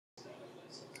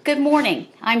Good morning.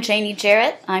 I'm Janie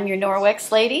Jarrett. I'm your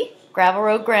Norwex lady, Gravel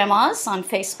Road Grandmas on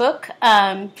Facebook.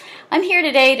 I'm here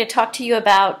today to talk to you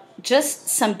about just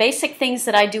some basic things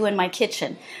that I do in my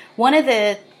kitchen. One of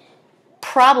the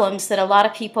problems that a lot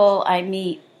of people I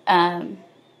meet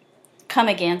come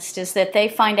against is that they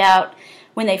find out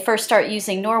when they first start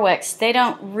using Norwex, they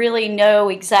don't really know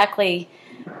exactly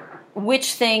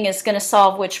which thing is going to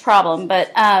solve which problem,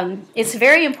 but it's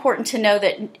very important to know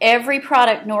that every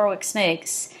product Norwex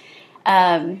makes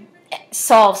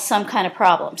solves some kind of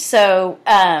problem. So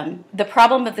the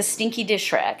problem of the stinky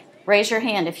dish rag, raise your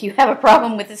hand if you have a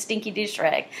problem with the stinky dish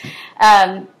rag.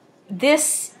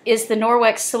 This is the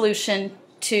Norwex solution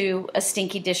to a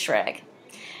stinky dish rag.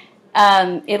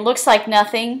 It looks like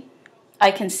nothing.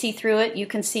 I can see through it. You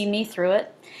can see me through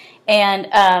it. And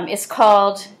it's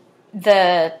called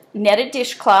the netted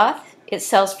dishcloth. It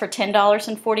sells for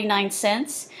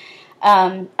 $10.49.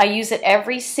 I use it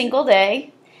every single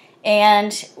day,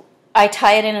 and I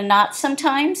tie it in a knot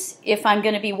sometimes if I'm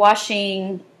going to be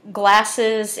washing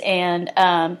glasses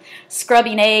and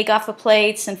scrubbing egg off of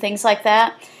plates and things like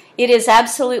that. It is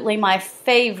absolutely my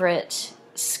favorite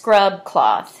scrub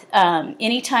cloth.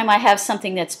 Anytime I have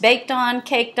something that's baked on,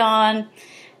 caked on,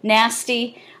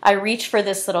 nasty, I reach for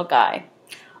this little guy.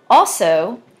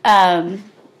 Also,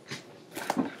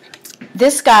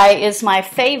 this guy is my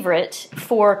favorite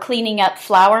for cleaning up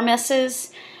flour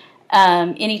messes.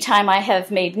 Anytime I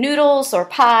have made noodles or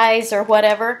pies or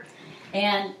whatever.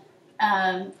 And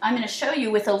I'm going to show you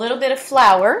with a little bit of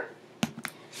flour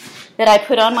that I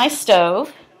put on my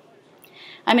stove.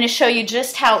 I'm going to show you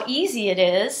just how easy it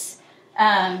is.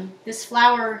 This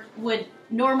flour would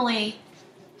normally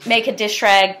make a dish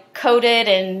rag coated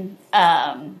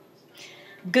and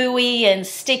gooey and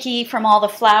sticky from all the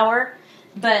flour,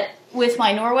 but with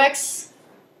my Norwex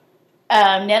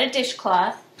netted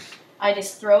dishcloth, I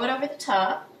just throw it over the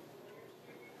top,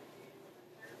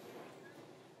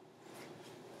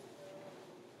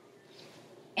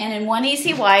 and in one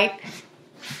easy wipe,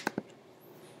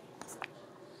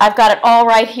 I've got it all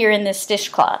right here in this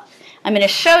dishcloth. I'm going to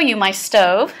show you my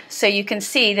stove so you can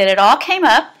see that it all came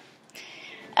up,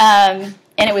 and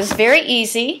it was very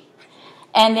easy.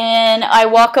 And then I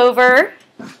walk over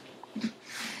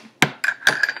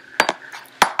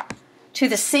to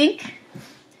the sink,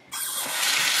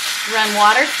 run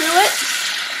water through it,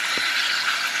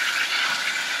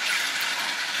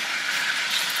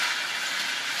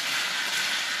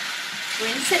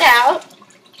 rinse it out,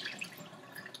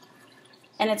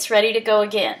 and it's ready to go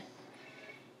again.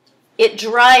 It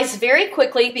dries very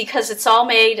quickly because it's all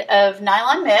made of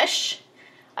nylon mesh.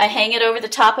 I hang it over the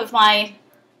top of my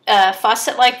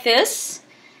faucet like this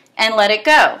and let it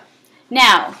go.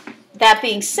 Now, that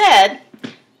being said,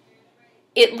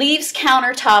 it leaves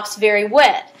countertops very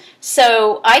wet.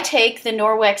 So I take the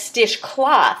Norwex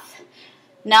dishcloth,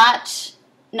 not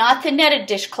the netted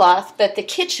dishcloth, but the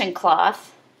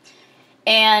KitchenCloth,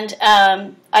 and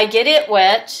I get it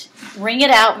wet, wring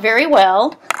it out very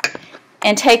well,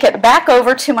 and take it back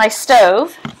over to my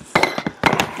stove.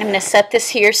 I'm going to set this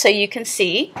here so you can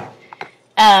see.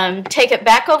 Take it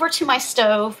back over to my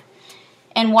stove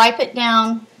and wipe it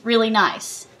down really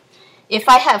nice. If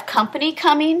I have company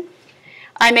coming,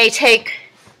 I may take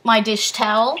my dish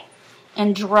towel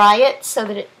and dry it so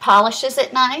that it polishes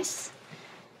it nice.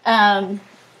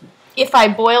 If I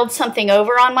boiled something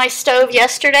over on my stove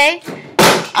yesterday,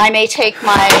 I may take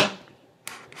my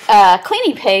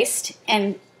cleaning paste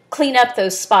and clean up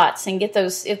those spots and get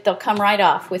those, they'll come right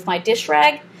off with my dish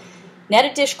rag,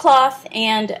 netted dishcloth,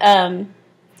 and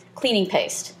cleaning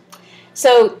paste.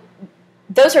 So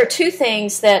those are two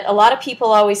things that a lot of people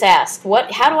always ask.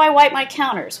 How do I wipe my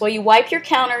counters? Well, you wipe your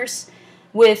counters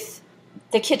with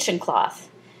the KitchenCloth.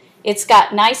 It's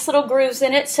got nice little grooves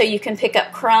in it so you can pick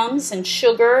up crumbs and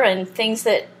sugar and things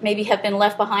that maybe have been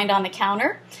left behind on the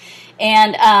counter.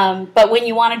 And but when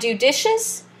you want to do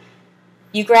dishes,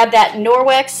 you grab that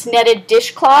Norwex netted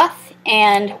dishcloth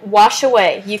and wash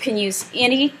away. You can use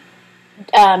any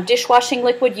dishwashing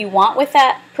liquid you want with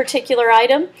that particular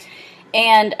item,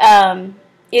 and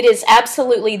it is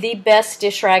absolutely the best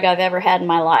dish rag I've ever had in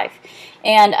my life.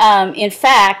 And in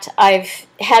fact, I've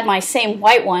had my same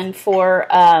white one for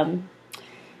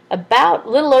about a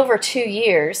little over 2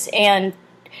 years, and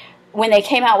when they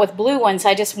came out with blue ones,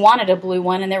 I just wanted a blue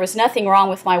one, and there was nothing wrong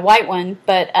with my white one,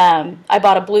 but I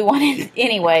bought a blue one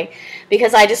anyway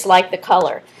because I just like the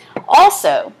color.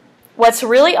 Also, what's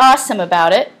really awesome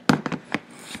about it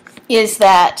is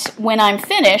that when I'm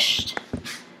finished,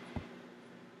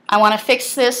 I want to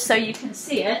fix this so you can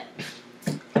see it.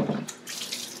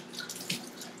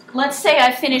 Let's say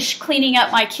I finish cleaning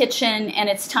up my kitchen and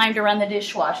it's time to run the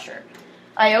dishwasher.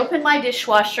 I open my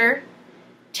dishwasher,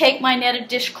 take my netted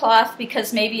dishcloth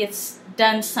because maybe it's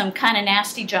done some kind of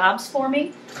nasty jobs for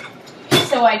me.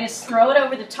 So I just throw it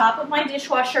over the top of my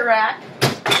dishwasher rack,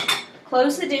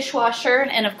 close the dishwasher,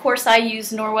 and of course I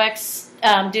use Norwex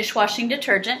dishwashing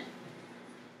detergent.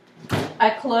 I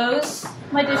close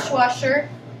my dishwasher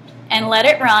and let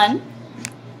it run,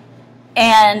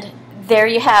 and there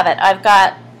you have it. I've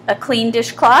got a clean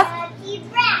dishcloth,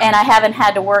 and I haven't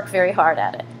had to work very hard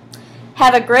at it.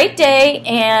 Have a great day,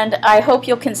 and I hope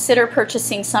you'll consider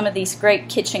purchasing some of these great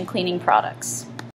kitchen cleaning products.